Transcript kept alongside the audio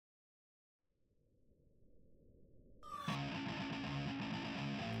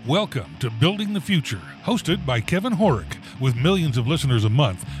Welcome to Building the Future, hosted by Kevin Horick. With millions of listeners a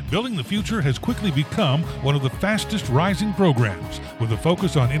month, Building the Future has quickly become one of the fastest rising programs, with a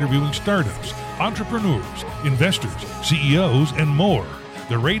focus on interviewing startups, entrepreneurs, investors, CEOs, and more.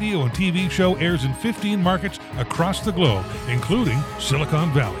 The radio and TV show airs in 15 markets across the globe, including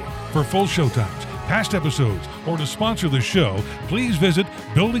Silicon Valley. For full showtimes, past episodes, or to sponsor the show, please visit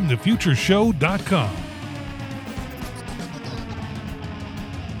buildingthefutureshow.com.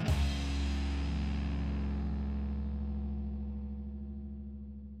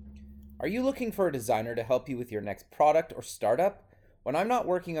 Are you looking for a designer to help you with your next product or startup? When I'm not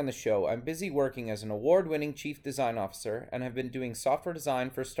working on the show, I'm busy working as an award-winning chief design officer and have been doing software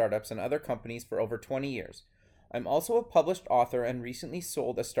design for startups and other companies for over 20 years. I'm also a published author and recently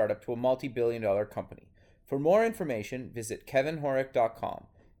sold a startup to a multi-billion-dollar company. For more information, visit kevinhorek.com.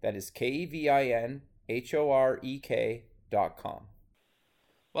 That is KEVINHOREK.com.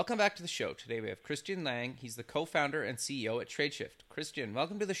 Welcome back to the show. Today we have Christian Lanng. He's the co-founder and CEO at Tradeshift. Christian,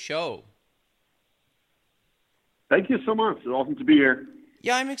 welcome to the show. Thank you so much. It's awesome to be here.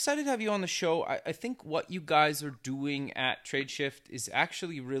 Yeah, I'm excited to have you on the show. I think what you guys are doing at Tradeshift is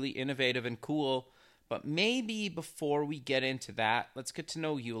actually really innovative and cool. But maybe before we get into that, let's get to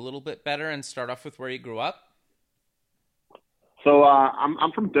know you a little bit better and start off with where you grew up. So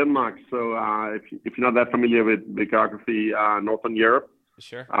I'm from Denmark. So if you're not that familiar with geography, Northern Europe.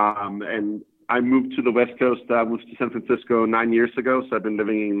 Sure. And I moved to the West Coast. I moved to San Francisco 9 years ago. So I've been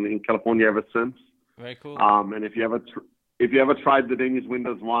living in California ever since. Very cool. And if you ever tried the Danish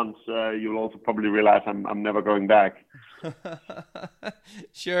winters once, you'll also probably realize I'm never going back.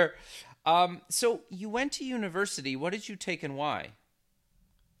 Sure. So you went to university. What did you take and why?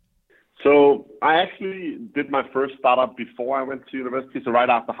 So I actually did my first startup before I went to university. So right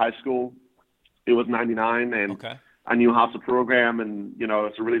after high school, it was 99, and okay. I knew how to program, and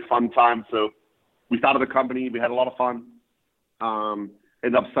it's a really fun time. So we started a company. We had a lot of fun.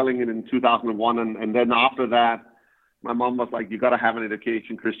 Ended up selling it in 2001, and then after that, my mom was like, "You got to have an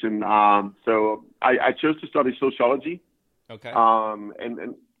education, Christian." So I chose to study sociology. Okay.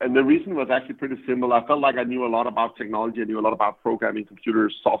 And the reason was actually pretty simple. I felt like I knew a lot about technology. I knew a lot about programming,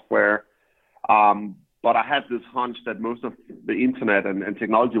 computers, software. But I had this hunch that most of the internet and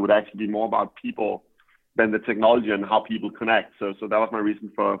technology would actually be more about people than the technology and how people connect. So that was my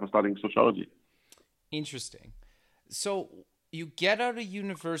reason for studying sociology. Interesting. So you get out of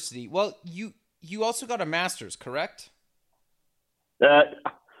university. Well, you also got a master's, correct?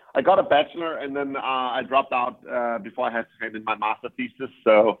 I got a bachelor, and then I dropped out before I had to hand in my master thesis.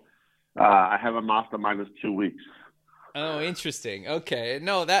 So I have a master minus 2 weeks. Oh, interesting. Okay.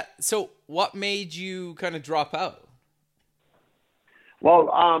 So what made you kind of drop out? Well,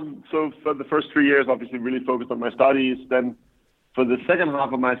 so for the first 3 years, obviously really focused on my studies. Then for the second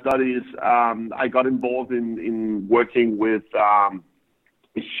half of my studies, I got involved in working with a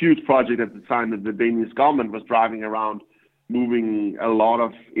huge project at the time that the Danish government was driving around, moving a lot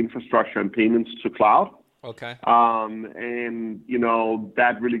of infrastructure and payments to cloud. Okay. And,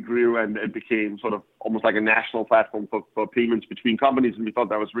 that really grew, and it became sort of almost like a national platform for payments between companies. And we thought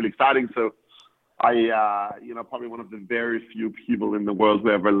that was really exciting. So I, probably one of the very few people in the world who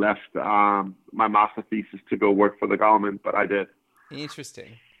ever left my master thesis to go work for the government, but I did.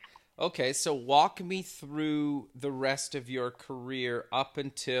 Interesting. Okay, so walk me through the rest of your career up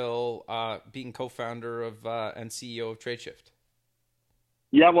until being co-founder of and CEO of Tradeshift.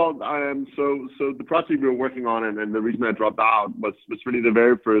 Yeah, well, so the project we were working on, and the reason I dropped out was really the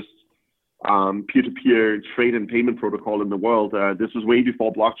very first peer-to-peer trade and payment protocol in the world. This was way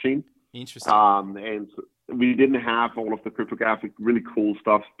before blockchain. Interesting. And we didn't have all of the cryptographic, really cool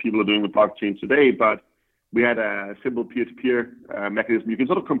stuff people are doing with blockchain today, but we had a simple peer-to-peer mechanism. You can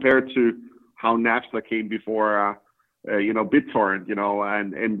sort of compare it to how Napster came before, BitTorrent,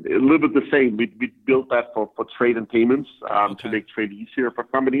 and a little bit the same. We built that for trade and payments to make trade easier for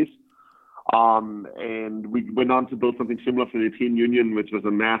companies. And we went on to build something similar for the European Union, which was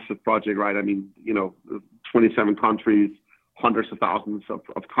a massive project, right? I mean, 27 countries, hundreds of thousands of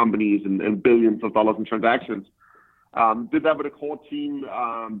companies and billions of dollars in transactions. Did that with a core team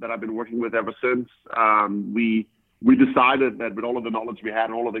that I've been working with ever since. We decided that with all of the knowledge we had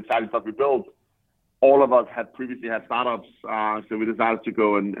and all of the exciting stuff we built, all of us had previously had startups. So we decided to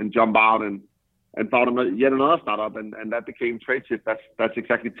go and jump out and thought of yet another startup, and that became Tradeshift. That's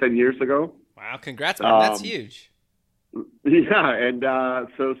exactly 10 years ago. Wow, congrats, man. That's huge. Yeah, and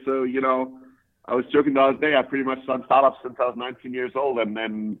so I was joking the other day, I pretty much done startups since I was 19 years old. And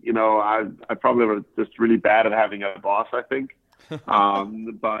then, I probably was just really bad at having a boss, I think.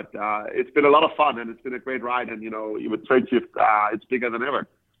 But it's been a lot of fun, and it's been a great ride. And, with Tradeshift, it's bigger than ever.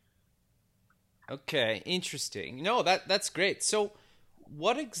 Okay, interesting. No, that's great. So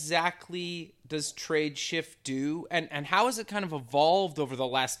what exactly does Tradeshift do, and how has it kind of evolved over the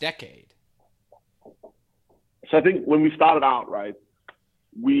last decade? So I think when we started out, right,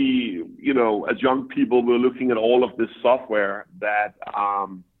 we, as young people, we were looking at all of this software that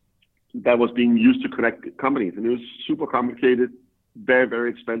was being used to connect companies, and it was super complicated, very, very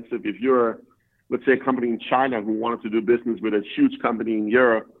expensive. If you're, let's say, a company in China who wanted to do business with a huge company in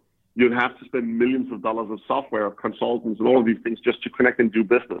Europe, you'd have to spend millions of dollars of software, of consultants, and all of these things just to connect and do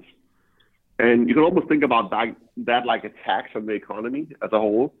business. And you can almost think about that like a tax on the economy as a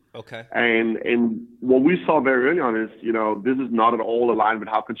whole. Okay. And what we saw very early on is, this is not at all aligned with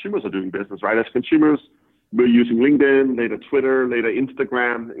how consumers are doing business, right? As consumers, we're using LinkedIn, later Twitter, later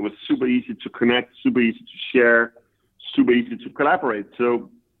Instagram. It was super easy to connect, super easy to share, super easy to collaborate.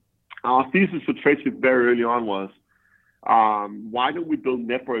 So our thesis for Tradeshift very early on was, why don't we build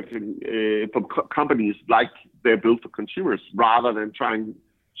networks for companies like they're built for consumers, rather than trying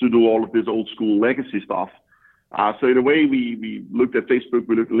to do all of this old school legacy stuff? So in a way, we looked at Facebook,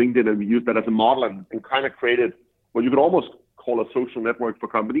 we looked at LinkedIn, and we used that as a model and kind of created what you could almost call a social network for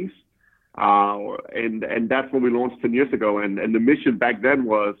companies. And that's when we launched 10 years ago. And the mission back then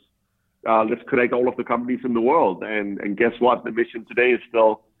was, let's connect all of the companies in the world. And guess what? The mission today is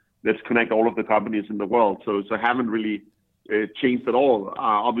still, let's connect all of the companies in the world. So haven't really changed at all.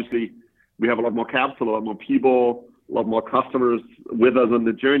 Obviously, we have a lot more capital, a lot more people, a lot more customers with us on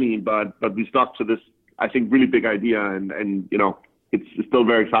the journey, but we stuck to this, I think, really big idea, and it's still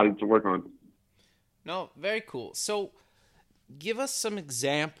very exciting to work on. No, very cool. So give us some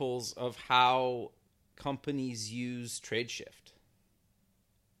examples of how companies use Tradeshift.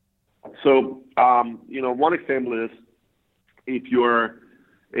 So, one example is if you're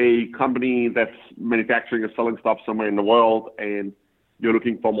a company that's manufacturing or selling stuff somewhere in the world and you're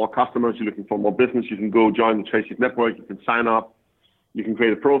looking for more customers, you're looking for more business, you can go join the Tradeshift network, you can sign up, you can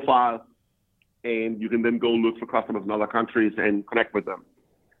create a profile, and you can then go look for customers in other countries and connect with them.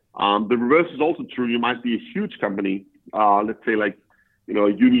 The reverse is also true. You might be a huge company, let's say like,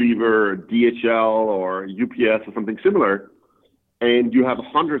 Unilever, or DHL, or UPS, or something similar, and you have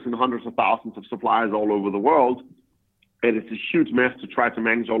hundreds and hundreds of thousands of suppliers all over the world, and it's a huge mess to try to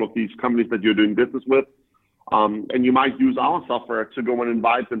manage all of these companies that you're doing business with. And you might use our software to go and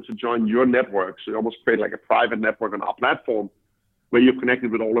invite them to join your network. So you almost create like a private network on our platform where you're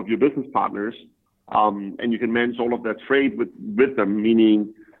connected with all of your business partners, and you can manage all of that trade with them,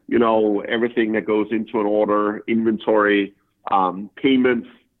 meaning, everything that goes into an order, inventory, payments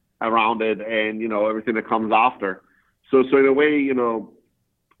around it, and, everything that comes after. So in a way,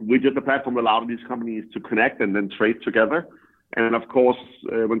 we just a platform that allowed these companies to connect and then trade together. And of course,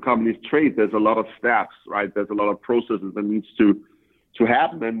 when companies trade, there's a lot of steps, right? There's a lot of processes that needs to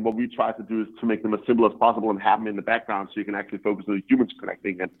happen. And what we try to do is to make them as simple as possible and have them in the background so you can actually focus on the humans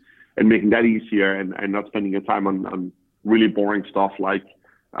connecting and making that easier and not spending your time on really boring stuff like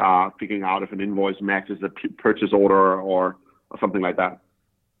figuring out if an invoice matches a purchase order or something like that.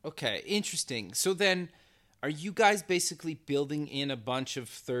 Okay, interesting. So then, are you guys basically building in a bunch of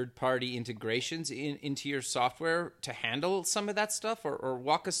third-party integrations into your software to handle some of that stuff, or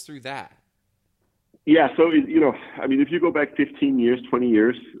walk us through that? Yeah, so, if you go back 15 years, 20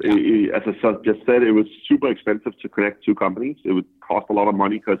 years, as I just said, it was super expensive to connect two companies. It would cost a lot of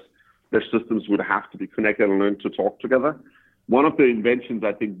money because their systems would have to be connected and learn to talk together. One of the inventions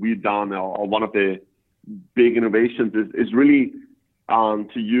I think we've done, or one of the big innovations, is really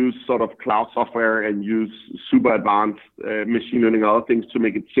to use sort of cloud software and use super advanced machine learning and other things to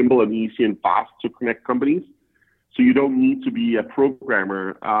make it simple and easy and fast to connect companies. So you don't need to be a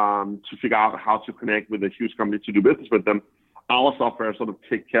programmer to figure out how to connect with a huge company to do business with them. Our software sort of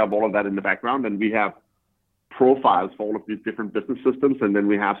takes care of all of that in the background, and we have profiles for all of these different business systems, and then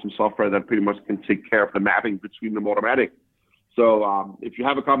we have some software that pretty much can take care of the mapping between them automatic. So if you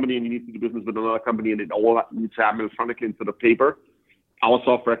have a company and you need to do business with another company and it all needs to happen electronically instead of paper, our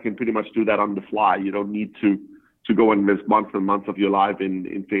software can pretty much do that on the fly. You don't need to go and invest months and months of your life in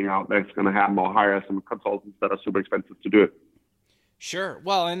figuring out that's going to happen or hire some consultants that are super expensive to do it. Sure.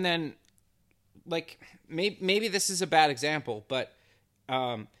 Well, and then, like, maybe this is a bad example, but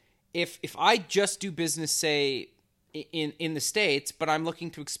if I just do business, say, in the States, but I'm looking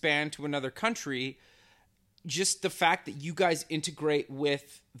to expand to another country, just the fact that you guys integrate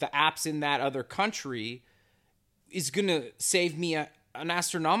with the apps in that other country is going to save me an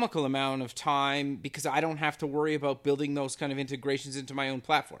astronomical amount of time because I don't have to worry about building those kind of integrations into my own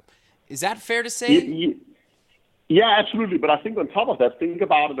platform. Is that fair to say? Yeah, absolutely. But I think on top of that, think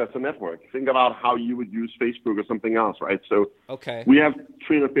about it as a network. Think about how you would use Facebook or something else, right? So Okay. we have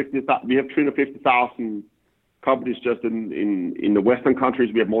 350,000 companies just in the Western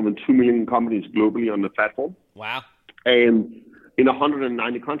countries. We have more than 2 million companies globally on the platform. Wow. And in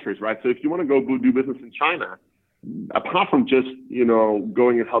 190 countries, right? So if you want to go do business in China, apart from just,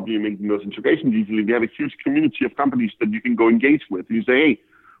 going and helping you make those integrations easily, we have a huge community of companies that you can go engage with. You say, hey,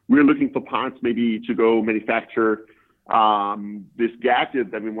 we're looking for parts maybe to go manufacture this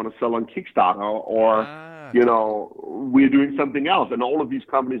gadget that we want to sell on Kickstarter, or we're doing something else. And all of these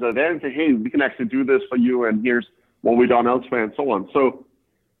companies are there and say, hey, we can actually do this for you, and here's what we've done elsewhere, and so on. So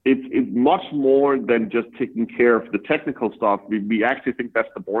it's much more than just taking care of the technical stuff. We actually think that's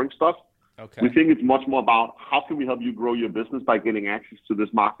the boring stuff. Okay. We think it's much more about how can we help you grow your business by getting access to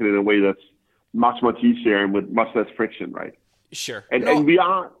this market in a way that's much easier and with much less friction, right? Sure. And we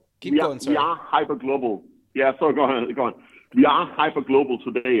are hyper global. Yeah, so go on. We are hyper global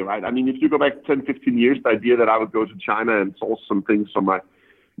today, right? I mean, if you go back 10, 15 years, the idea that I would go to China and source some things from my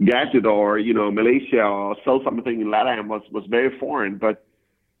gadget, or Malaysia, or sell something in LATAM was very foreign. But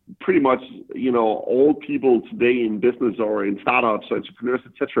pretty much, all people today in business or in startups or entrepreneurs,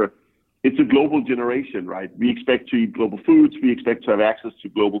 etc., it's a global generation, right? We expect to eat global foods. We expect to have access to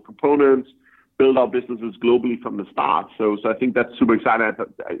global components, build our businesses globally from the start. So I think that's super exciting.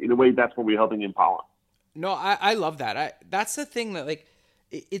 In a way, that's what we're helping empower. No, I love that. That's the thing that, like,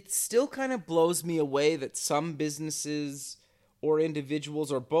 it still kind of blows me away that some businesses or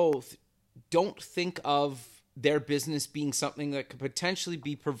individuals or both don't think of their business being something that could potentially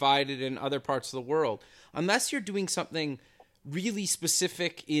be provided in other parts of the world. Unless you're doing something really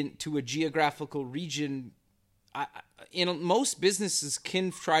specific to a geographical region, most businesses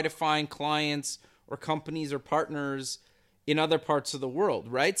can try to find clients or companies or partners in other parts of the world,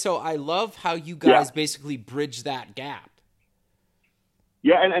 right? So I love how you guys basically bridge that gap.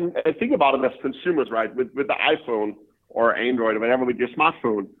 Yeah, and think about it as consumers, right? With the iPhone or Android or whatever, with your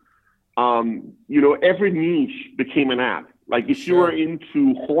smartphone, every niche became an app. Like if you are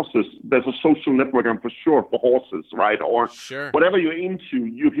into horses, there's a social network, I'm for sure, for horses, right? Or whatever you're into,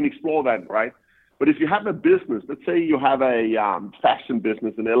 you can explore that, right? But if you have a business, let's say you have a fashion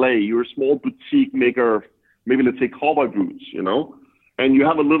business in LA, you're a small boutique maker of maybe, let's say, cowboy boots, and you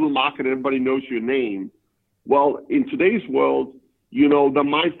have a little market, everybody knows your name. Well, in today's world, there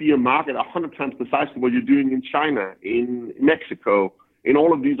might be a market 100 times the size of what you're doing in China, in Mexico, in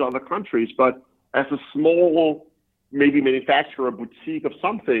all of these other countries. But as a small, maybe manufacturer, boutique of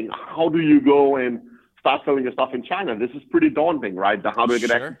something, how do you go and start selling your stuff in China? This is pretty daunting, right? How do I get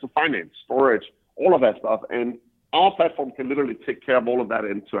access to finance, storage, all of that stuff? And our platform can literally take care of all of that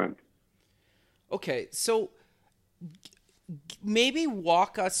end to end. Okay, so maybe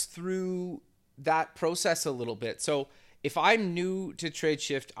walk us through that process a little bit. So if I'm new to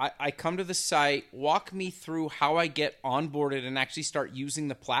Tradeshift, I come to the site, walk me through how I get onboarded and actually start using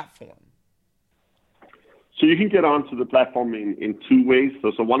the platform. So you can get onto the platform in two ways.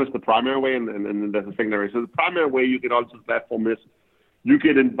 So one is the primary way, and then there's a secondary. So the primary way you get onto the platform is you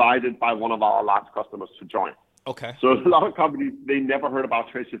get invited by one of our large customers to join. Okay. So a lot of companies, they never heard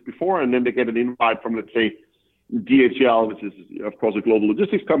about Tradeshift before, and then they get an invite from, let's say, DHL, which is, of course, a global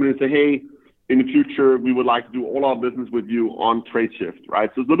logistics company, and say, hey, in the future, we would like to do all our business with you on Tradeshift,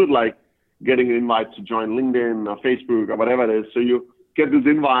 right? So it's a little bit like getting an invite to join LinkedIn or Facebook or whatever it is. So you get this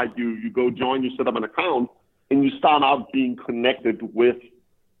invite, you go join, you set up an account, and you start out being connected with,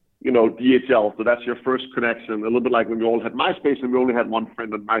 DHL. So that's your first connection, a little bit like when we all had MySpace and we only had one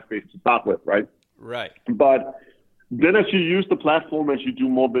friend on MySpace to start with, right? Right. But then as you use the platform, as you do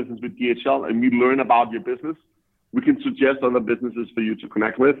more business with DHL and we learn about your business, we can suggest other businesses for you to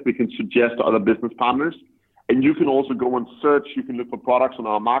connect with. We can suggest other business partners. And you can also go and search. You can look for products on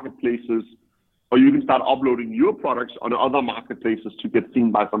our marketplaces, or you can start uploading your products on other marketplaces to get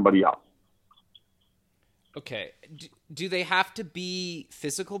seen by somebody else. Okay. Do they have to be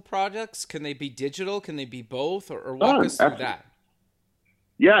physical products? Can they be digital? Can they be both? Or walk us through that.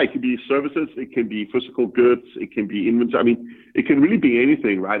 Yeah, it can be services. It can be physical goods. It can be inventory. I mean, it can really be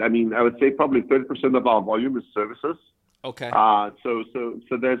anything, right? I mean, I would say probably 30% of our volume is services. Okay. So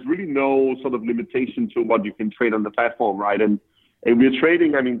there's really no sort of limitation to what you can trade on the platform, right? And we're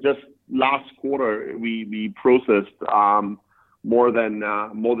trading. I mean, just last quarter we processed more than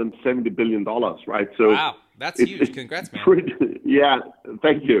 $70 billion, right? So wow, that's huge. Congrats, man. Yeah,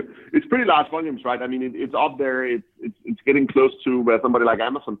 thank you. It's pretty large volumes, right? I mean, it's up there. It's getting close to where somebody like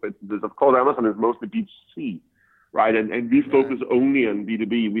Amazon, for instance, is. Of course, Amazon is mostly B2C, right? And we focus only on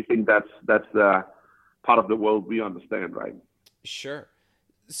B2B. We think that's part of the world we understand, right? Sure.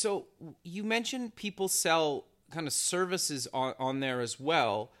 So you mentioned people sell kind of services on there as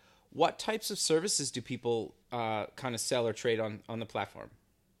well. What types of services do people kind of sell or trade on the platform?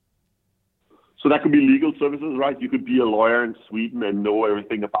 So that could be legal services, right? You could be a lawyer in Sweden and know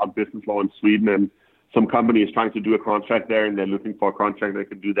everything about business law in Sweden, and some company is trying to do a contract there and they're looking for a contract that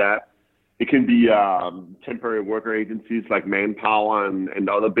can do that. It can be temporary worker agencies like Manpower and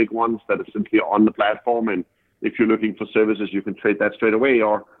other big ones that are simply on the platform. And if you're looking for services, you can trade that straight away.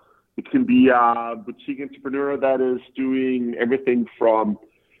 Or it can be a boutique entrepreneur that is doing everything from,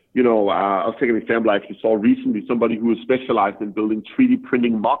 I'll take an example I actually saw recently, somebody who is specialized in building 3D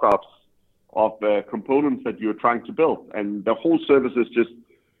printing mock-ups of components that you're trying to build. And the whole service is just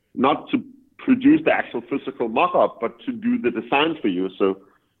not to produce the actual physical mock-up, but to do the design for you. So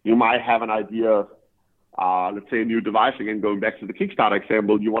you might have an idea of, let's say, a new device, again, going back to the Kickstarter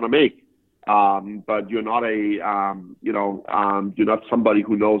example you want to make, but you're not you're not somebody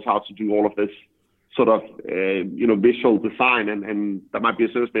who knows how to do all of this sort of, visual design. And there might be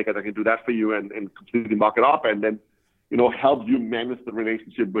a service maker that can do that for you and completely mock it up and then, help you manage the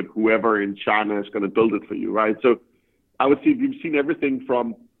relationship with whoever in China is going to build it for you, right? So I would say we've seen everything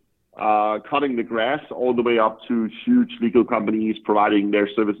from cutting the grass all the way up to huge legal companies providing their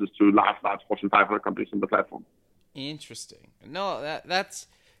services to large Fortune 500 companies on the platform. Interesting. No, that's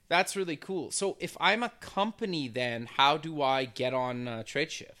really cool. So if I'm a company, then how do I get on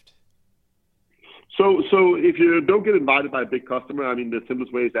Tradeshift? So if you don't get invited by a big customer, I mean, the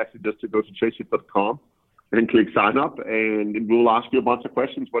simplest way is actually just to go to tradeshift.com and click sign up, and it will ask you a bunch of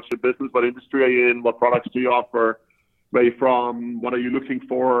questions. What's your business? What industry are you in? What products do you offer? Where are you from? What are you looking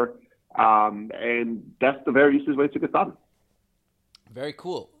for? And that's the very easiest way to get started. Very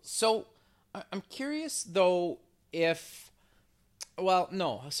cool. So I'm curious though,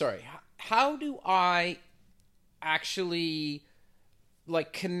 how do I actually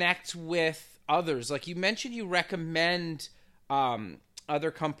connect with others? Like you mentioned, you recommend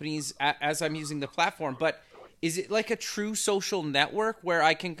other companies as I'm using the platform, but is it like a true social network where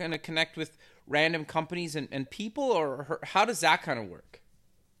I can kind of connect with random companies and people, or how does that kind of work?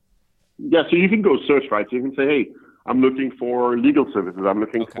 Yeah, so you can go search, right? So you can say, hey, I'm looking for legal services. I'm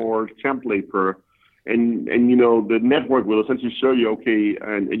looking for temp labor. And the network will essentially show you,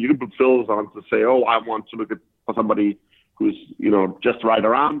 and you can put filters on to say, oh, I want to look for somebody who's, just right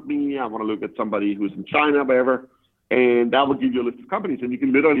around me. I want to look at somebody who's in China, wherever. And that will give you a list of companies. And you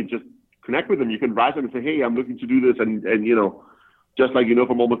can literally just connect with them. You can write them and say, hey, I'm looking to do this. And just like,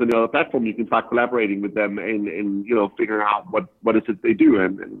 from almost any other platform, you can start collaborating with them and figuring out what is it they do.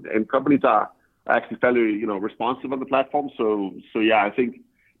 And companies are actually fairly, responsive on the platform. So yeah, I think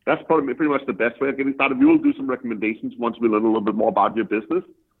that's probably pretty much the best way of getting started. We will do some recommendations once we learn a little bit more about your business.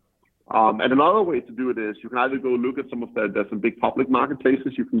 And another way to do it is you can either go look at there's some big public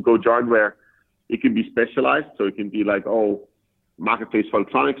marketplaces you can go join where it can be specialized. So it can be like, marketplace for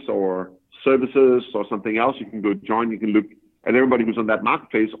electronics or services or something else. You can go join, you can look at everybody who's on that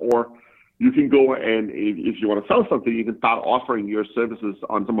marketplace, or you can go and if you want to sell something, you can start offering your services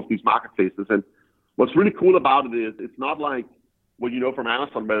on some of these marketplaces. And what's really cool about it is it's not like what you know from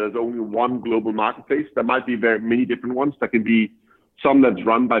Amazon, where there's only one global marketplace. There might be very many different ones. There can be some that's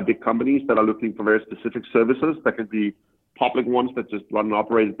run by big companies that are looking for very specific services. There can be public ones that just run and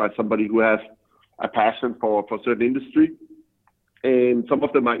operated by somebody who has a passion for a certain industry. And some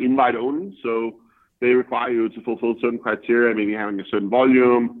of them are invite only, so they require you to fulfill certain criteria, maybe having a certain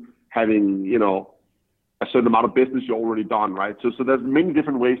volume, having, a certain amount of business you've already done, right? So there's many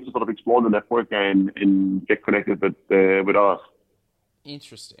different ways to sort of explore the network and get connected with us.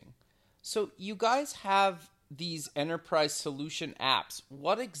 Interesting. So you guys have these enterprise solution apps.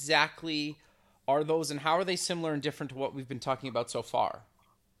 What exactly are those, and how are they similar and different to what we've been talking about so far?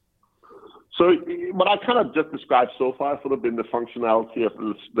 So what I kind of just described so far has sort of been the functionality of,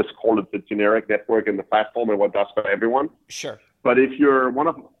 let's call it the generic network and the platform and what it does for everyone. Sure. But if you're one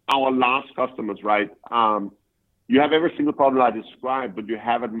of our large customers, right, you have every single problem I described, but you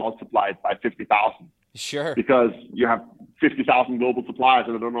have it multiplied by 50,000. Sure. Because you have 50,000 global suppliers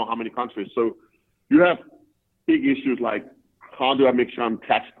and I don't know how many countries. So you have big issues like, how do I make sure I'm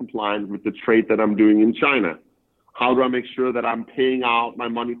tax compliant with the trade that I'm doing in China? How do I make sure that I'm paying out my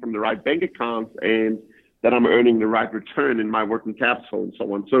money from the right bank accounts and that I'm earning the right return in my working capital and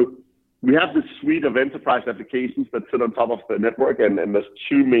so on? So we have this suite of enterprise applications that sit on top of the network, and there's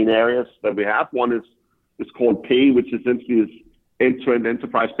two main areas that we have. One is called Pay, which essentially is end-to-end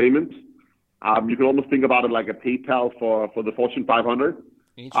enterprise payments. You can almost think about it like a PayPal for the Fortune 500,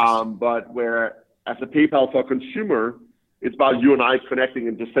 but where as a PayPal for a consumer, it's about you and I connecting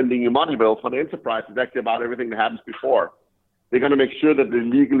and just sending you money. But for the enterprise, it's actually about everything that happens before. They're going to make sure that they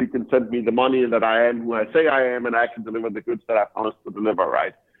legally can send me the money, that I am who I say I am, and I can deliver the goods that I promised to deliver,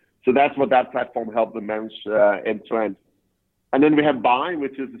 right? So that's what that platform helped them manage end to end. And then we have Buy,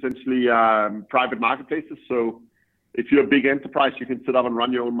 which is essentially private marketplaces. So if you're a big enterprise, you can set up and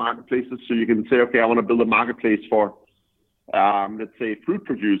run your own marketplaces. So you can say, okay, I want to build a marketplace for, let's say, fruit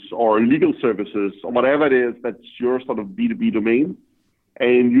produce or legal services or whatever it is that's your sort of B2B domain.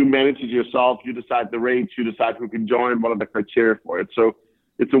 And you manage it yourself. You decide the rates. You decide who can join. What are the criteria for it? So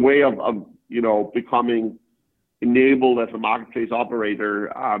it's a way of becoming enabled as a marketplace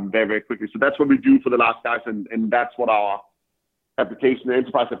operator very, very quickly. So that's what we do for the last guys, and that's what our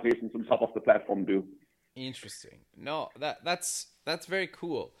enterprise applications on top of the platform do. Interesting. No, that's very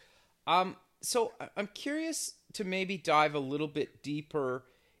cool. So I'm curious to maybe dive a little bit deeper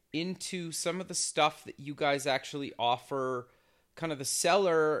into some of the stuff that you guys actually offer. Kind of the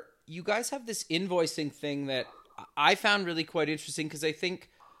seller, you guys have this invoicing thing that I found really quite interesting, because I think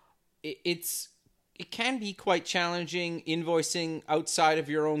it can be quite challenging invoicing outside of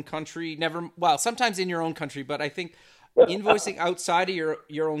your own country. Sometimes in your own country, but I think invoicing outside of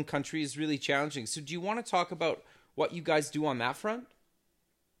your own country is really challenging. So do you want to talk about what you guys do on that front?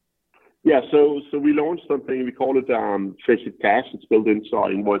 Yeah, so we launched something, we call it Tradeshift Cash. It's built into our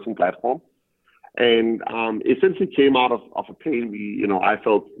invoicing platform. And essentially came out of a pain I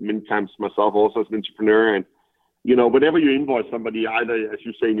felt many times myself also as an entrepreneur. And, whenever you invoice somebody, either, as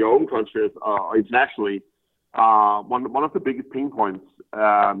you say, in your own country or internationally, one of the biggest pain points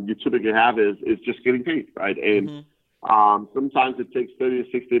you typically have is just getting paid, right? And sometimes it takes 30,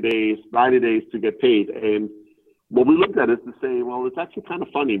 60 days, 90 days to get paid. And what we looked at is to say, well, it's actually kind of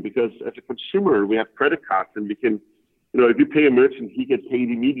funny, because as a consumer, we have credit cards and we can, if you pay a merchant, he gets paid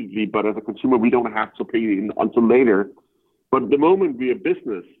immediately. But as a consumer, we don't have to pay until later. But the moment we're a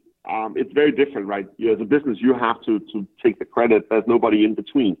business, it's very different, right? As a business, you have to take the credit. There's nobody in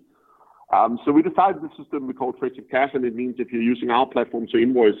between. So we decided the system we call Tradeshift Cash, and it means if you're using our platform to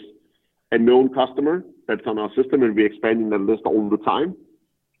invoice a known customer that's on our system, and we're expanding that list all the time,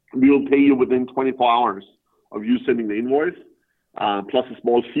 we will pay you within 24 hours of you sending the invoice, plus a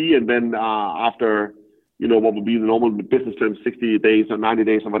small fee. And then after what would be the normal business terms, 60 days or 90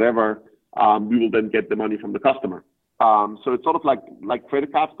 days or whatever, we will then get the money from the customer. So it's sort of like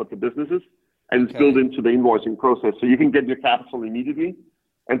credit cards, but for businesses, and it's built into the invoicing process. So you can get your capital immediately.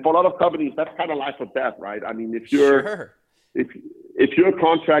 And for a lot of companies, that's kind of life or death, right? I mean, if you're a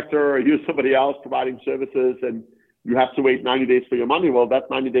contractor or you're somebody else providing services and you have to wait 90 days for your money, well, that's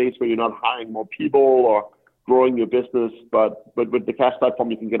 90 days where you're not hiring more people or growing your business. But with the cash platform,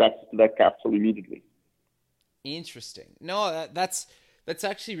 you can get access to that capital immediately. Interesting. No, that's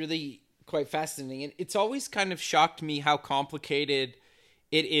actually really quite fascinating. And it's always kind of shocked me how complicated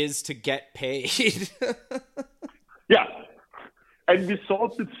it is to get paid. Yeah. And we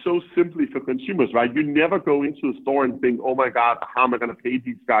solved it so simply for consumers, right? You never go into a store and think, oh my God, how am I going to pay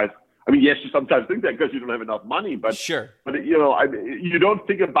these guys? I mean, yes, you sometimes think that because you don't have enough money, but sure. But you don't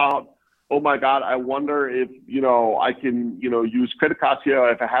think about, oh my God, I wonder if I can use credit cards here, or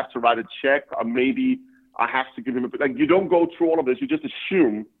if I have to write a check, or maybe I have to give him you don't go through all of this. You just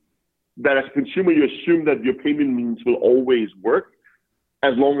assume that as a consumer, you assume that your payment means will always work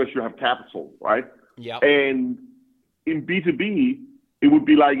as long as you have capital, right? Yeah. And in B2B, it would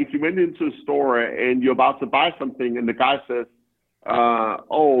be like if you went into a store and you're about to buy something and the guy says,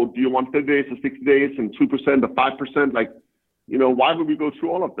 do you want 30 days or 60 days and 2% or 5%? Why would we go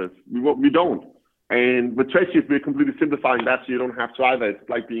through all of this? We don't. And with Tradeshift, we're completely simplifying that so you don't have to either. It's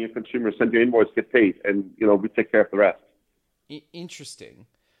like being a consumer, send your invoice, get paid, and we take care of the rest. Interesting.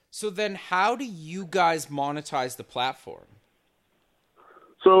 So then how do you guys monetize the platform?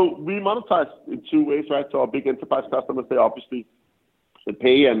 So we monetize in two ways, right? So our big enterprise customers, they obviously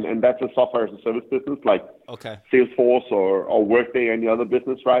pay, and that's a software as a service business like Salesforce or Workday, any other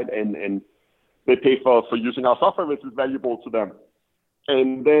business, right? And they pay for using our software, which is valuable to them.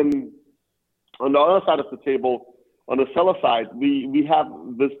 And then on the other side of the table, on the seller side, we have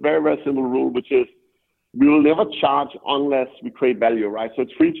this very, very simple rule, which is we will never charge unless we create value, right? So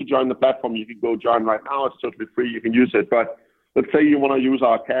it's free to join the platform. You can go join right now. It's totally free. You can use it. But let's say you want to use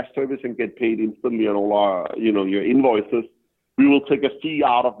our cash service and get paid instantly on all our, your invoices. We will take a fee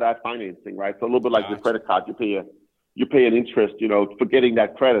out of that financing, right? So a little bit like the credit card, you pay an interest, for getting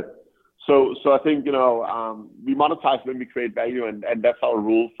that credit. So I think, we monetize when we create value, and that's our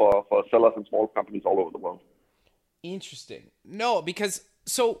rule for sellers and small companies all over the world. Interesting. No, because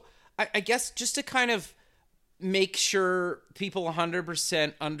so I guess just to kind of make sure people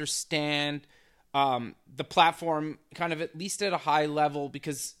 100% understand the platform kind of at least at a high level,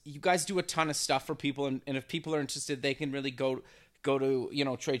 because you guys do a ton of stuff for people, and if people are interested, they can really go to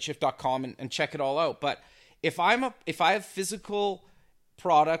tradeshift.com and check it all out. But if I have physical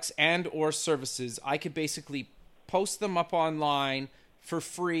products and or services, I could basically post them up online for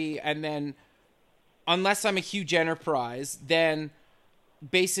free, and then unless I'm a huge enterprise, then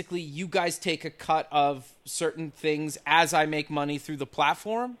basically you guys take a cut of certain things as I make money through the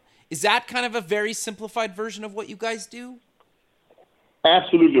platform. Is that kind of a very simplified version of what you guys do?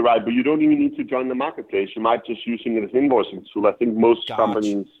 Absolutely right, but you don't even need to join the marketplace. You might just using it as an invoicing tool. I think most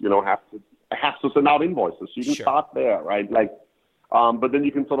companies, have to send out invoices. So you can start there, right? But then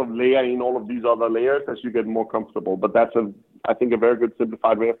you can sort of layer in all of these other layers as you get more comfortable. But that's I think a very good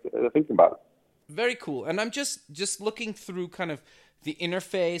simplified way of thinking about it. Very cool. And I'm just looking through kind of the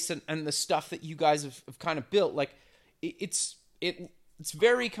interface and the stuff that you guys have kind of built. Like it's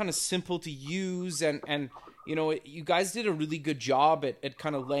very kind of simple to use, and you guys did a really good job at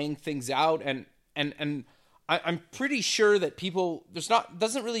kind of laying things out, and I'm pretty sure that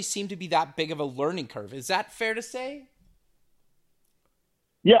doesn't really seem to be that big of a learning curve. Is that fair to say?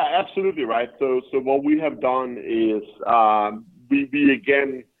 Yeah, absolutely right. So what we have done is we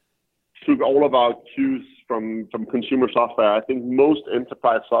again took all of our cues from consumer software. I think most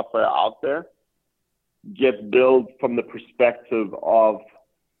enterprise software out there gets built from the perspective of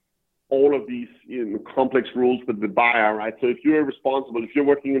all of these complex rules with the buyer, right? So if you're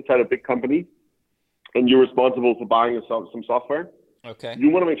working inside a big company and you're responsible for buying some software, okay, you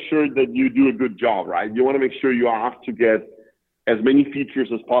want to make sure that you do a good job, right? You want to make sure you have to get as many features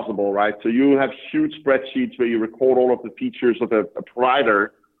as possible, right? So you have huge spreadsheets where you record all of the features of a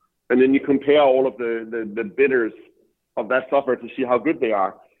provider, and then you compare all of the bidders of that software to see how good they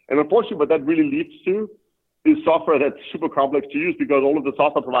are. And unfortunately, what that really leads to is software that's super complex to use, because all of the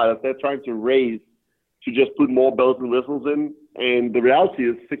software providers, they're trying to raise to just put more bells and whistles in. And the reality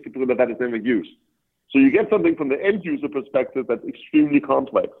is 60% of that is never used. So you get something from the end user perspective that's extremely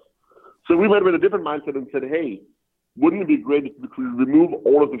complex. So we went with a different mindset and said, hey, wouldn't it be great if we could remove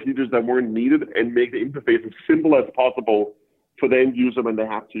all of the features that weren't needed and make the interface as simple as possible for the end user when they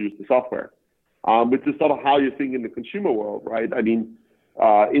have to use the software? Which is sort of how you think in the consumer world, right? I mean,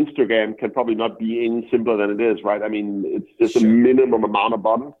 Instagram can probably not be any simpler than it is, right? I mean, it's just a minimum amount of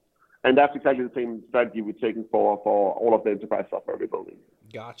buttons. And that's exactly the same strategy we're taking for all of the enterprise software we're building.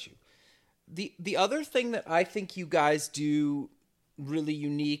 Got you. The other thing that I think you guys do really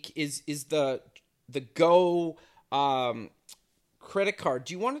unique is the Go credit card.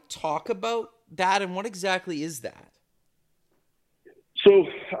 Do you want to talk about that, and what exactly is that? So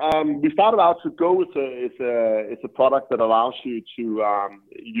we started out to Go. It's a product that allows you to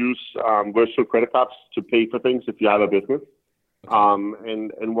use virtual credit cards to pay for things if you have a business. Okay.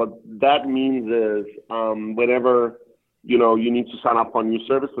 And what that means is whenever you need to sign up for a new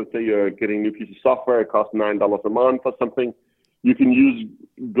service, let's say you're getting a new piece of software, it costs $9 a month or something, you can use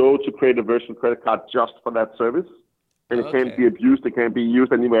Go to create a virtual credit card just for that service. And it can't be abused, it can't be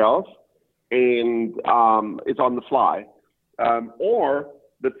used anywhere else. And it's on the fly. Or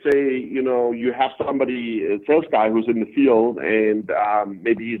let's say, you have somebody, a sales guy who's in the field, and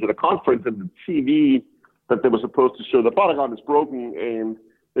maybe he's at a conference and the TV that they were supposed to show the product on is broken and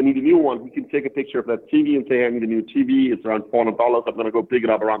they need a new one. He can take a picture of that TV and say, I need a new TV. It's around $400. I'm going to go pick it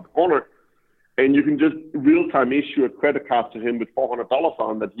up around the corner. And you can just real-time issue a credit card to him with $400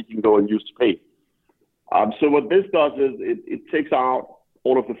 on that he can go and use to pay. So what this does is it takes out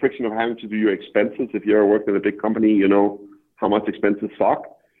all of the friction of having to do your expenses. If you're working at a big company, you know how much expenses suck.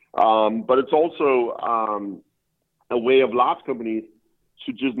 But it's also a way of large companies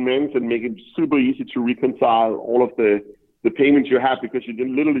to just manage and make it super easy to reconcile all of the payments you have, because you're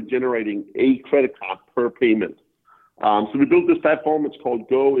literally generating a credit card per payment. So we built this platform. It's called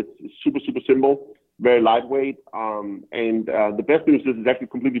Go. It's super, super simple, very lightweight. And the best news is it's actually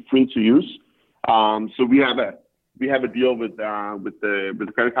completely free to use. So we have a deal with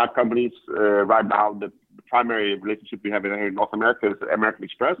the credit card companies right now. The primary relationship we have in North America is American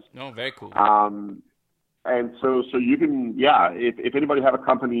Express. Oh, very cool. And so you can, if anybody have a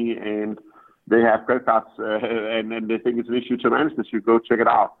company and they have credit cards and they think it's an issue to manage this, you go check it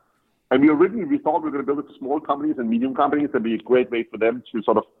out. And we thought we were going to build it for small companies and medium companies. That'd be a great way for them to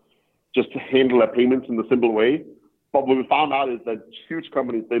sort of just handle their payments in a simple way. But what we found out is that huge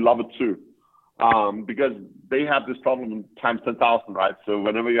companies, they love it too. Because they have this problem times 10,000, right? So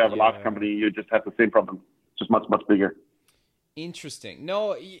whenever you have a large company, you just have the same problem, just much, much bigger. Interesting.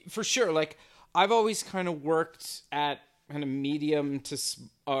 No, for sure. Like, I've always kind of worked at kind of medium to,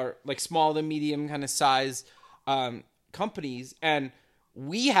 or like small to medium kind of size companies. And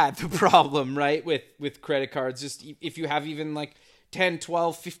we had the problem, right, with credit cards, just if you have even like 10,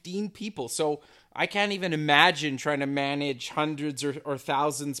 12, 15 people. So I can't even imagine trying to manage hundreds or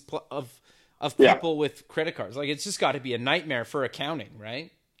thousands of people with credit cards. Like, it's just got to be a nightmare for accounting,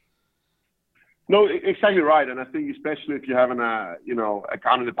 right? No, exactly right. And I think especially if you have an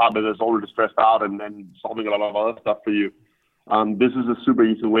accounting department that's already stressed out and then solving a lot of other stuff for you, this is a super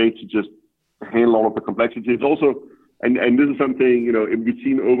easy way to just handle all of the complexity. It's also, and this is something, we've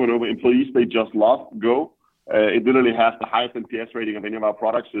seen over and over, employees, they just love Go. It literally has the highest NPS rating of any of our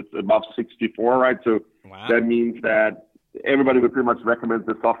products. It's above 64, right? So That means that everybody would pretty much recommend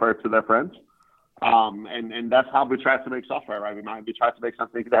the software to their friends. And that's how we try to make software, right? We try to make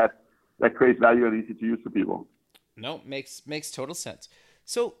something that creates value and easy to use for people. No, makes total sense.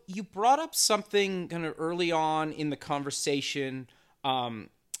 So you brought up something kind of early on in the conversation, blockchain.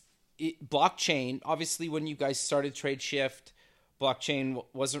 Obviously, when you guys started Tradeshift, blockchain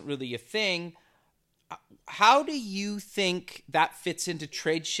wasn't really a thing. How do you think that fits into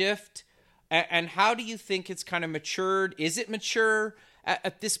Tradeshift? And how do you think it's kind of matured? Is it mature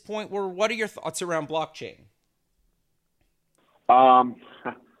at this point? What are your thoughts around blockchain?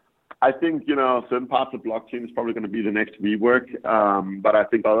 I think, certain parts of blockchain is probably going to be the next WeWork. But I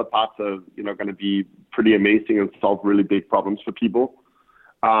think other parts are, going to be pretty amazing and solve really big problems for people.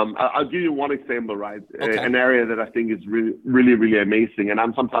 I'll give you one example, right? Okay. An area that I think is really, really, really amazing. And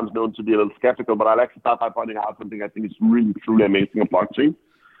I'm sometimes known to be a little skeptical, but I'll actually start by pointing out something I think is really, truly amazing of blockchain.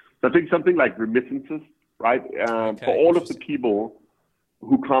 So I think something like remittances, right? For all of the people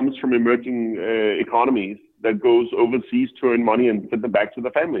who comes from emerging economies that goes overseas to earn money and send them back to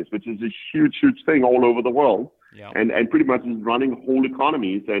their families, which is a huge, huge thing all over the world. Yeah. And pretty much is running whole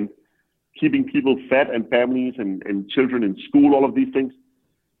economies and keeping people fed and families and children in school, all of these things.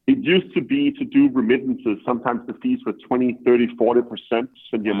 It used to be to do remittances. Sometimes the fees were 20, 30, 40% to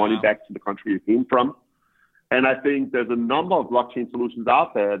send your money back to the country you came from. And I think there's a number of blockchain solutions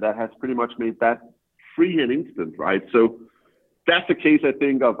out there that has pretty much made that free and instant, right? So that's a case, I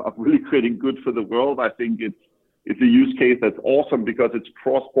think, of really creating good for the world. I think it's a use case that's awesome because it's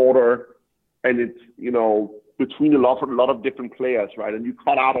cross-border and it's, between a lot of different players, right? And you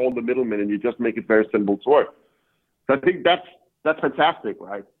cut out all the middlemen and you just make it very simple to work. So I think that's fantastic,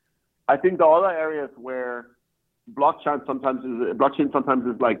 right? I think the other areas where blockchain sometimes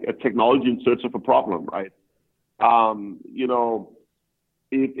is like a technology in search of a problem, right?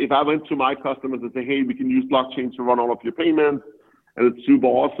 If I went to my customers and say, hey, we can use blockchain to run all of your payments, and it's super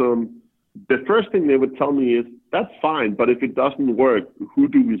awesome, the first thing they would tell me is, that's fine, but if it doesn't work, who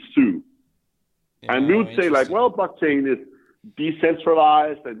do we sue? Yeah, and we would say, like, well, blockchain is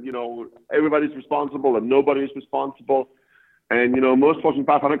decentralized, and, everybody's responsible, and nobody's responsible. And, most Fortune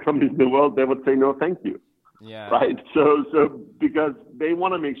 500 companies in the world, they would say, no, thank you. Yeah. Right. So because they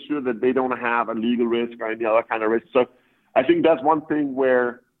want to make sure that they don't have a legal risk or any other kind of risk. So I think that's one thing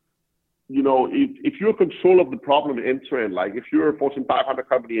where, if you're in control of the problem end to end, like if you're a Fortune 500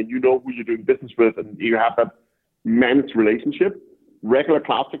 company and you know who you're doing business with and you have that managed relationship, regular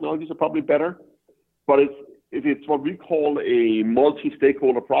cloud technologies are probably better. But if it's what we call a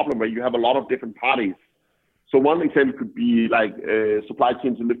multi-stakeholder problem where you have a lot of different parties. So one example could be like supply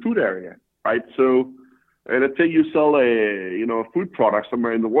chains in the food area, right? So let's say you sell a food product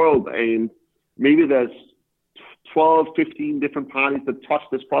somewhere in the world, and maybe there's 12, 15 different parties that touch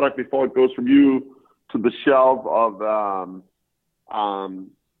this product before it goes from you to the shelf of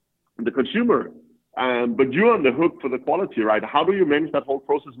the consumer. But you're on the hook for the quality, right? How do you manage that whole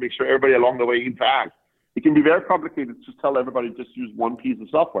process, make sure everybody along the way interacts? It can be very complicated to tell everybody just use one piece of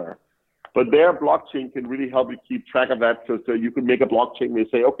software. But their blockchain can really help you keep track of that. So you can make a blockchain where you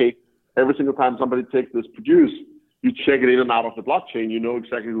say, okay, every single time somebody takes this produce, you check it in and out of the blockchain. You know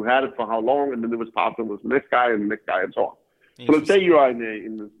exactly who had it for how long, and then it was passed on to the next guy and the next guy and so on. So let's say you are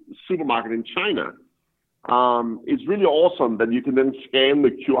in the supermarket in China. It's really awesome that you can then scan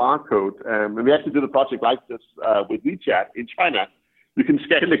the QR code. And we actually did a project like this with WeChat in China. You can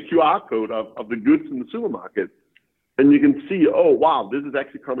scan the QR code of the goods in the supermarket. And you can see, oh, wow, this is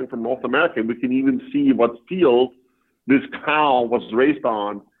actually coming from North America. We can even see what field this cow was raised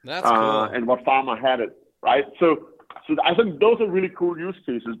on. That's cool. And what farmer had it, right? So I think those are really cool use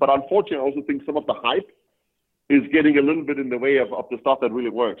cases. But unfortunately, I also think some of the hype is getting a little bit in the way of the stuff that really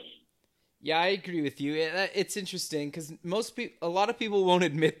works. Yeah, I agree with you. It's interesting because a lot of people won't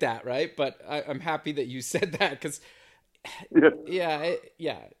admit that, right? But I'm happy that you said that because,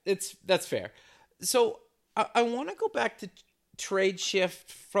 that's fair. So I want to go back to Tradeshift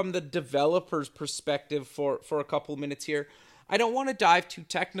from the developer's perspective for a couple of minutes here. I don't want to dive too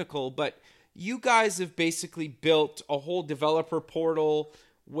technical, but you guys have basically built a whole developer portal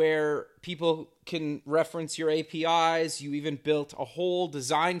where people can reference your APIs. You even built a whole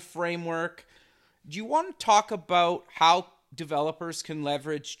design framework. Do you want to talk about how developers can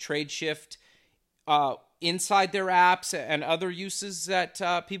leverage Tradeshift inside their apps and other uses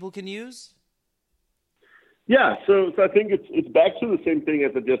that people can use? Yeah, so I think it's back to the same thing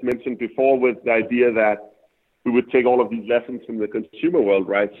as I just mentioned before, with the idea that we would take all of these lessons from the consumer world,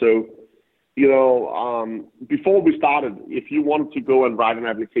 right? So, before we started, if you wanted to go and write an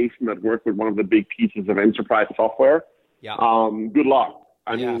application that worked with one of the big pieces of enterprise software, good luck.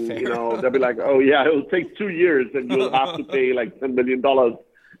 I mean, they'll be like, oh yeah, it'll take 2 years and you'll have to pay like $10 million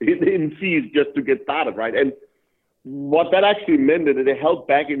in fees just to get started, right? And what that actually meant is that it held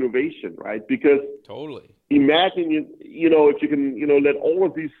back innovation, right? Because totally. Imagine, if you can, let all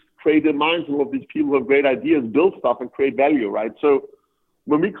of these creative minds and all of these people who have great ideas build stuff and create value, right? So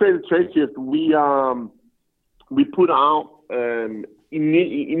when we created Tradeshift, we put out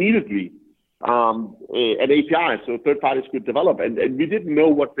immediately an API so third parties could develop, and we didn't know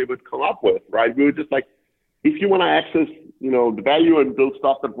what they would come up with, right? We were just like, if you want to access, the value and build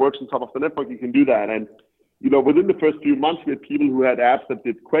stuff that works on top of the network, you can do that. And within the first few months, we had people who had apps that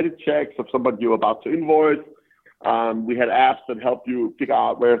did credit checks of somebody you're about to invoice. We had apps that helped you figure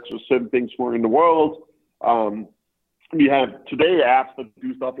out where certain things were in the world. We have today apps that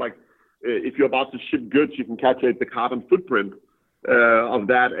do stuff like if you're about to ship goods, you can calculate the carbon footprint of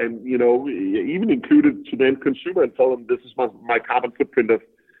that, and even included to the end consumer and tell them this is my carbon footprint of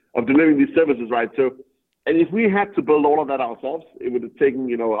delivering these services, right? So, and if we had to build all of that ourselves, it would have taken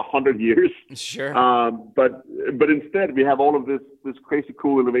 100 years. Sure. But instead, we have all of this crazy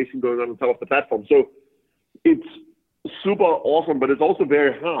cool innovation going on top of the platform. So it's super awesome, but it's also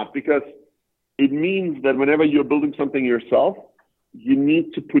very hard because it means that whenever you're building something yourself, you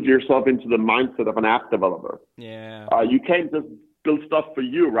need to put yourself into the mindset of an app developer. Yeah. You can't just build stuff for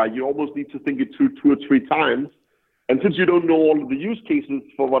you, right? You almost need to think it through 2 or 3 times. And since you don't know all of the use cases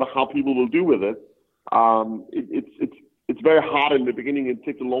for how people will do with it, it's very hard in the beginning. It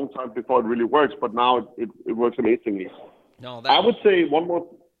takes a long time before it really works, but now it works amazingly. No, I would say one more.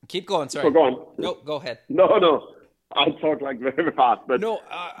 Keep going. Sorry. Go on. No, go ahead. No. I talk like very fast, but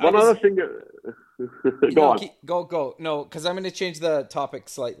other thing. Go on. Go. No, because I'm going to change the topic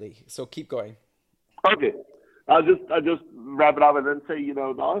slightly. So keep going. Okay, I'll just wrap it up and then say, the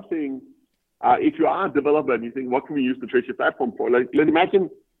other thing, if you are a developer and you think, what can we use the Tradeshift platform for? Like, let's imagine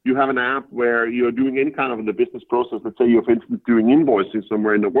you have an app where you're doing any kind of the business process. Let's say you're, for instance, doing invoicing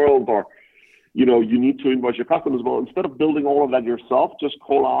somewhere in the world, or you need to invoice your customers. Well, instead of building all of that yourself, just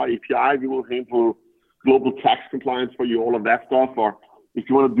call our API. We will handle global tax compliance for you, all of that stuff. Or if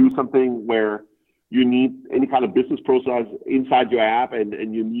you want to do something where you need any kind of business process inside your app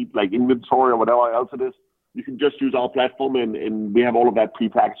and you need like inventory or whatever else it is, you can just use our platform and we have all of that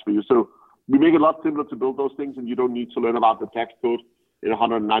pre-packaged for you. So we make it a lot simpler to build those things, and you don't need to learn about the tax code in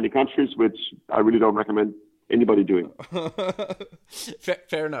 190 countries, which I really don't recommend anybody doing.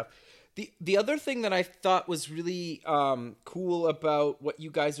 Fair enough. The other thing that I thought was really cool about what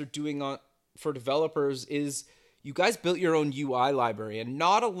you guys are doing for developers is you guys built your own UI library, and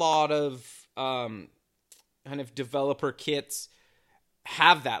not a lot of kind of developer kits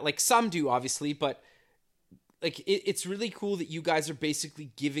have that. Like some do, obviously, but like it's really cool that you guys are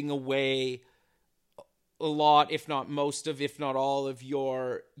basically giving away a lot, if not most of, if not all of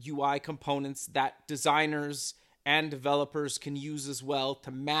your UI components that designers and developers can use as well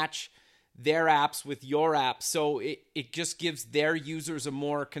to match their apps with your app. So it just gives their users a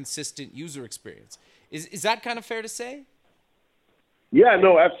more consistent user experience. Is that kind of fair to say? Yeah,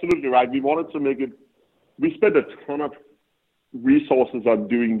 no, absolutely right. We wanted to make it, we spent a ton of resources on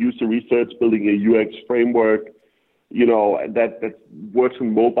doing user research, building a UX framework, that works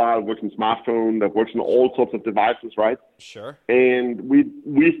on mobile, works on smartphone, that works on all sorts of devices, right? Sure. And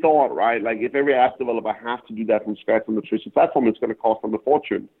we thought, right, like if every app developer has to do that from scratch on the Tradeshift platform, it's going to cost them a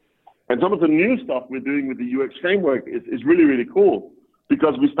fortune. And some of the new stuff we're doing with the UX framework is really, really cool,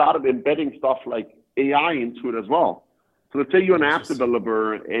 because we started embedding stuff like AI into it as well. So let's say you're an app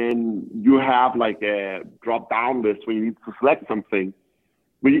developer and you have like a drop-down list where you need to select something.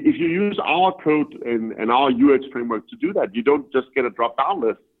 If you use our code and our UX framework to do that, you don't just get a drop-down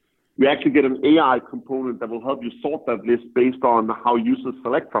list. We actually get an AI component that will help you sort that list based on how users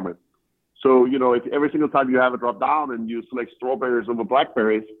select from it. So, if every single time you have a drop-down and you select strawberries over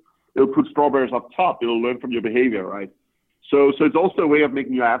blackberries, it'll put strawberries up top. It'll learn from your behavior, right? So it's also a way of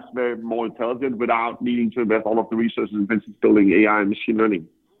making your apps very more intelligent without needing to invest all of the resources in building AI and machine learning.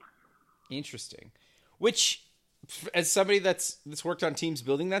 Interesting. Which as somebody that's worked on teams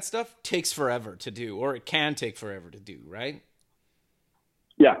building that stuff, takes forever to do, or it can take forever to do, right?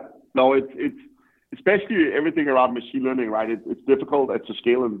 Yeah, no, it's especially everything around machine learning, right? It's difficult to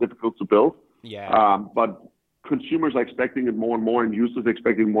scale and difficult to build. Yeah. But consumers are expecting it more and more, and users are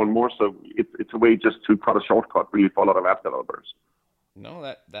expecting more and more. So it's a way just to cut a shortcut, really, for a lot of app developers.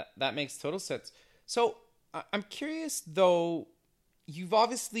 No, that makes total sense. So I'm curious, though. You've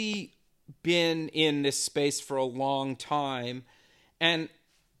obviously been in this space for a long time, and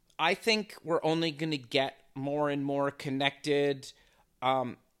I think we're only going to get more and more connected.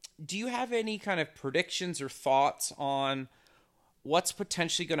 Do you have any kind of predictions or thoughts on what's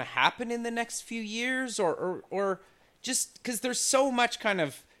potentially going to happen in the next few years, or just because there's so much kind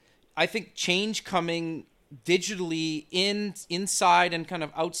of, I think, change coming digitally inside and kind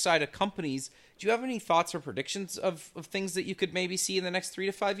of outside of companies? Do you have any thoughts or predictions of things that you could maybe see in the next 3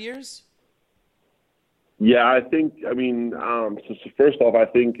 to 5 years? Yeah, I mean, so first off, I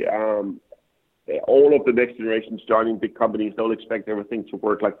think all of the next generations joining big companies don't expect everything to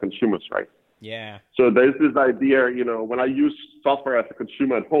work like consumers, right? Yeah. So there's this idea, when I use software as a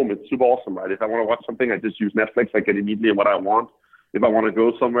consumer at home, it's super awesome, right? If I want to watch something, I just use Netflix. I get immediately what I want. If I want to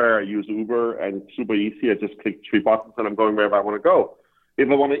go somewhere, I use Uber, and it's super easy. I just click 3 buttons, and I'm going wherever I want to go. If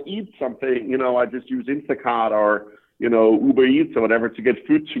I want to eat something, I just use Instacart or, Uber Eats or whatever to get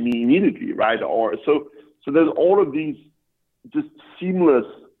food to me immediately, right? Or so there's all of these just seamless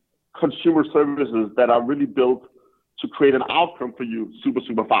consumer services that are really built to create an outcome for you super,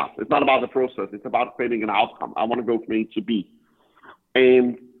 super fast. It's not about the process. It's about creating an outcome. I want to go from A to B.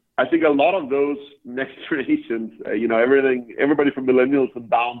 And I think a lot of those next generations, everybody from millennials and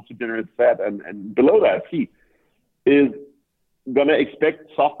down to Generation Z and below that, is going to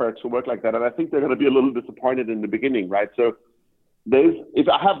expect software to work like that. And I think they're going to be a little disappointed in the beginning, right? So if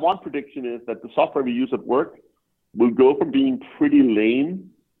I have one prediction, is that the software we use at work will go from being pretty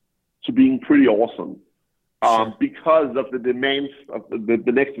lame to being pretty awesome. Because of the demands of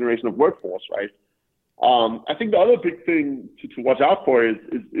the next generation of workforce, right? I think the other big thing to watch out for is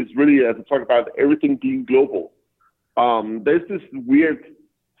really, as I talk about, everything being global. There's this weird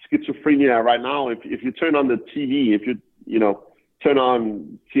schizophrenia right now. If you turn on the TV, if you turn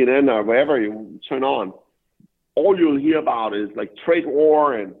on CNN or wherever you turn on, all you'll hear about is like trade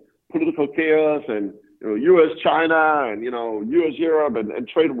war and political chaos and U.S. China and U.S. Europe and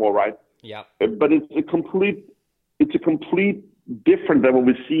trade war, right? Yeah. But it's a complete different than what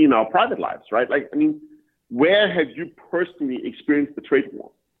we see in our private lives, right? Like, I mean, where have you personally experienced the trade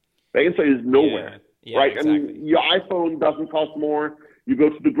war? The answer is nowhere, yeah, right? Exactly. I mean, your iPhone doesn't cost more. You go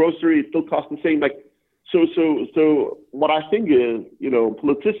to the grocery, it still costs the same. Like, so what I think is,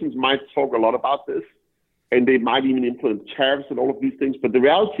 politicians might talk a lot about this, and they might even implement tariffs and all of these things. But the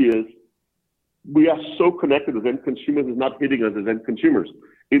reality is, we are so connected as end consumers. It's not hitting us as end consumers.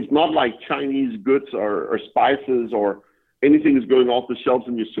 It's not like Chinese goods or spices or anything is going off the shelves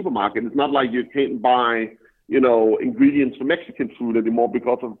in your supermarket. It's not like you can't buy, ingredients for Mexican food anymore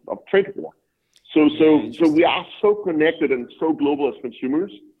because of trade war. So we are so connected and so global as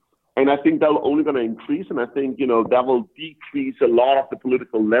consumers. And I think that's only going to increase. And I think, that will decrease a lot of the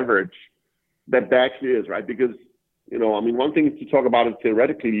political leverage that actually is, right? Because, one thing is to talk about it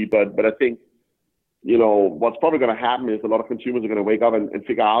theoretically, but I think, what's probably going to happen is a lot of consumers are going to wake up and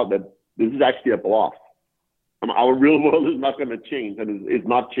figure out that this is actually a bluff. Our real world is not going to change, and it's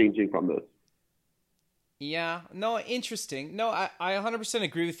not changing from this. Yeah, no, interesting. No, I 100%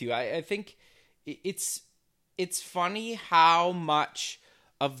 agree with you. I think it's funny how much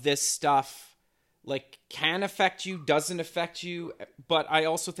of this stuff can affect you, doesn't affect you. But I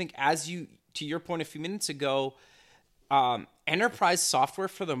also think, to your point a few minutes ago, enterprise software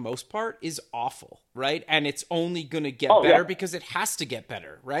for the most part is awful, right? And it's only going to get better because it has to get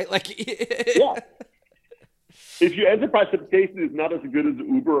better, right? Yeah. If your enterprise application is not as good as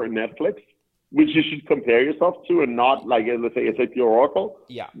Uber or Netflix, which you should compare yourself to, and not like, let's say, SAP or Oracle,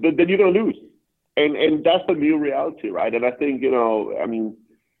 then you're going to lose. And that's the new reality, right? And I think,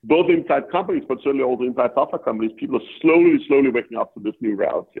 both inside companies, but certainly also inside software companies, people are slowly waking up to this new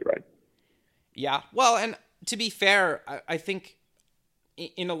reality, right? Yeah. Well, and to be fair, I think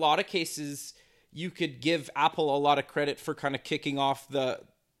in a lot of cases, you could give Apple a lot of credit for kind of kicking off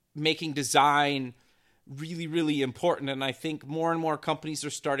making design really, really important. And I think more and more companies are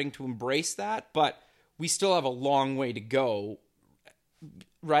starting to embrace that, but we still have a long way to go,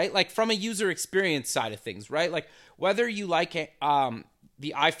 right? Like from a user experience side of things, right? Like whether you like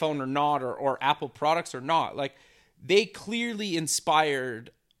the iPhone or not, or Apple products or not, like they clearly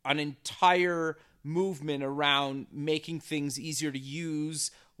inspired an entire movement around making things easier to use,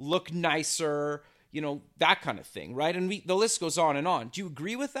 look nicer, that kind of thing, right? And the list goes on and on. Do you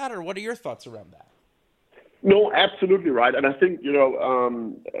agree with that, or what are your thoughts around that? No, absolutely right. And I think,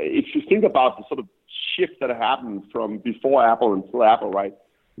 if you think about the sort of shift that happened from before Apple until Apple, right?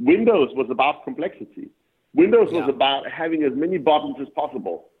 Windows was about complexity. Windows was about having as many buttons as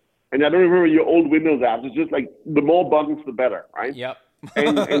possible. And I don't remember your old Windows apps. It's just like the more buttons, the better, right? Yep.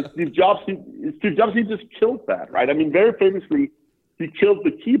 and Steve Jobs, he just killed that, right? I mean, very famously, he killed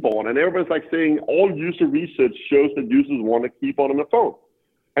the keyboard. And everybody's like saying all user research shows that users want a keyboard on a phone.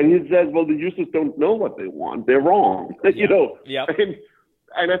 And he says, well, the users don't know what they want. They're wrong, Yep.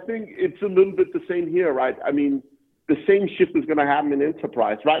 And I think it's a little bit the same here, right? I mean, the same shift is going to happen in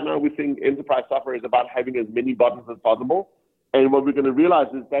enterprise. Right now, we think enterprise software is about having as many buttons as possible. And what we're going to realize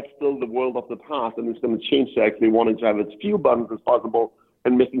is that's still the world of the past, and it's going to change to actually wanting to have as few buttons as possible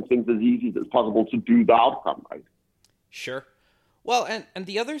and making things as easy as possible to do the outcome, right? Sure. Well, and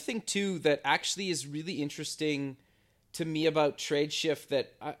the other thing, too, that actually is really interesting to me about Tradeshift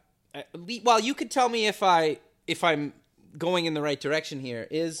that, you could tell me if I'm going in the right direction here,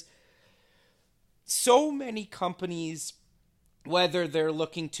 is so many companies, whether they're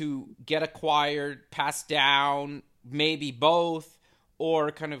looking to get acquired, pass down, maybe both,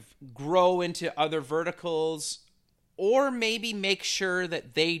 or kind of grow into other verticals, or maybe make sure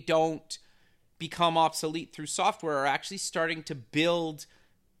that they don't become obsolete through software, are actually starting to build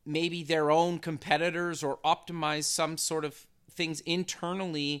maybe their own competitors or optimize some sort of things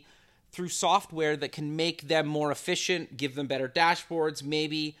internally through software that can make them more efficient, give them better dashboards,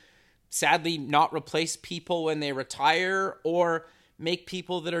 maybe sadly not replace people when they retire, or make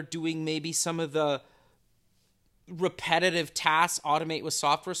people that are doing maybe some of the repetitive tasks automate with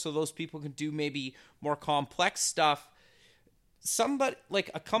software so those people can do maybe more complex stuff. Somebody like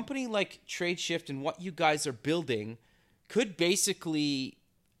a company like Tradeshift and what you guys are building could basically,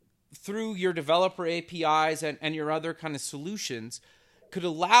 through your developer APIs and your other kind of solutions, could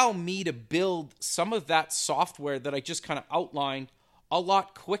allow me to build some of that software that I just kind of outlined a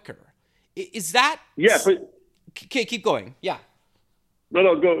lot quicker. Is that... Yeah, but... Okay, keep going. Yeah.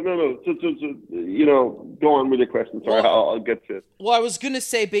 No, go. No. So, go on with your question. Sorry, I'll get to it. Well, I was going to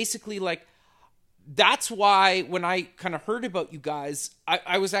say basically, like, that's why when I kind of heard about you guys,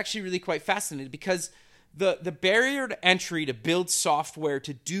 I was actually really quite fascinated, because the barrier to entry to build software,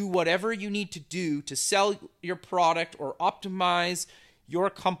 to do whatever you need to do to sell your product or optimize your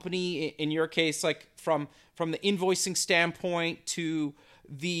company, in your case, like from the invoicing standpoint to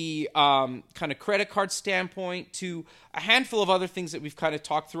the kind of credit card standpoint to a handful of other things that we've kind of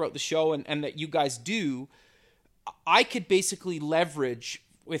talked throughout the show and that you guys do, I could basically leverage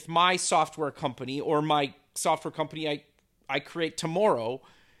with my software company or my software company I create tomorrow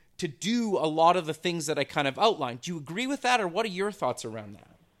to do a lot of the things that I kind of outlined. Do you agree with that, or what are your thoughts around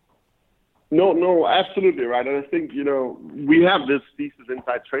that? No, absolutely right. And I think, we have this thesis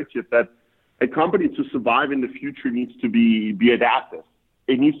inside Tradeshift that a company to survive in the future needs to be adaptive.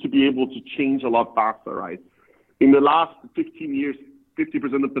 It needs to be able to change a lot faster, right? In the last 15 years,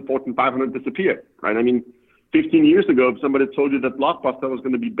 50% of the Fortune 500 disappeared, right? I mean, 15 years ago, if somebody told you that Blockbuster was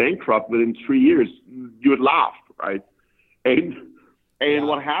going to be bankrupt within 3 years, you would laugh, right? And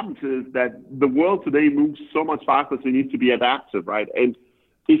what happens is that the world today moves so much faster, so you need to be adaptive, right? And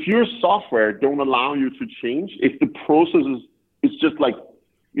if your software don't allow you to change, if the process is just like,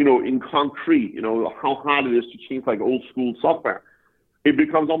 in concrete, how hard it is to change like old school software, it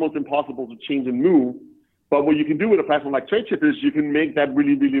becomes almost impossible to change and move. But what you can do with a platform like Tradeshift is you can make that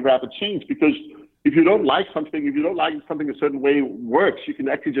really, really rapid change, because if you don't like something a certain way works, you can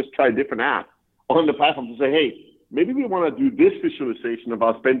actually just try a different app on the platform to say, hey, maybe we want to do this visualization of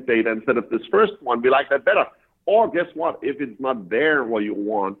our spend data instead of this first one. We like that better. Or guess what? If it's not there what you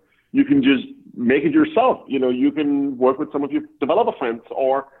want, you can just make it yourself. You can work with some of your developer friends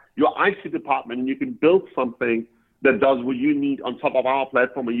or your IT department, and you can build something that does what you need on top of our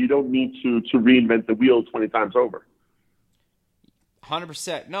platform, and you don't need to reinvent the wheel 20 times over.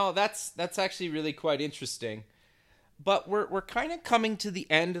 100%. No, that's actually really quite interesting. But we're kind of coming to the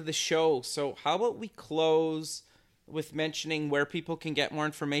end of the show, so how about we close with mentioning where people can get more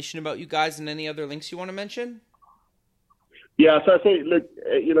information about you guys and any other links you want to mention? Yeah, so I say, look,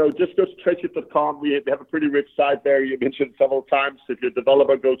 just go to tradeshift.com. We have a pretty rich site there. You mentioned several times. If you're a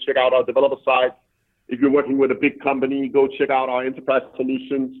developer, go check out our developer site. If you're working with a big company, go check out our enterprise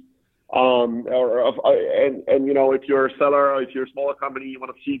solutions. If you're a seller or if you're a smaller company, you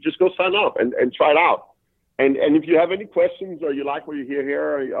want to see, just go sign up and try it out. And if you have any questions or you like what you hear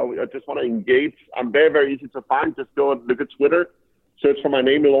here or just want to engage, I'm very, very easy to find. Just go and look at Twitter, search for my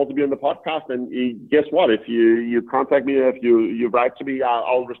name. It'll also be on the podcast. And guess what? If you contact me, if you write to me,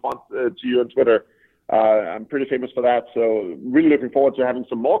 I'll respond to you on Twitter I'm pretty famous for that. So really looking forward to having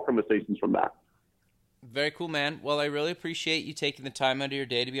some more conversations from that. Very cool, man. Well, I really appreciate you taking the time out of your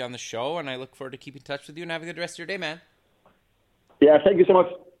day to be on the show, and I look forward to keeping in touch with you and have a good rest of your day, man. Yeah, thank you so much.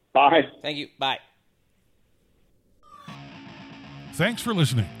 Bye. Thank you. Bye. Thanks for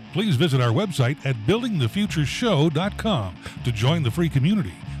listening. Please visit our website at buildingthefutureshow.com to join the free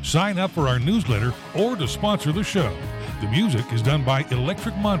community, sign up for our newsletter, or to sponsor the show. The music is done by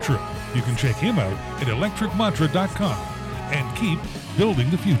Electric Mantra. You can check him out at electricmantra.com and keep building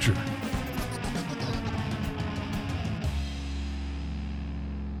the future.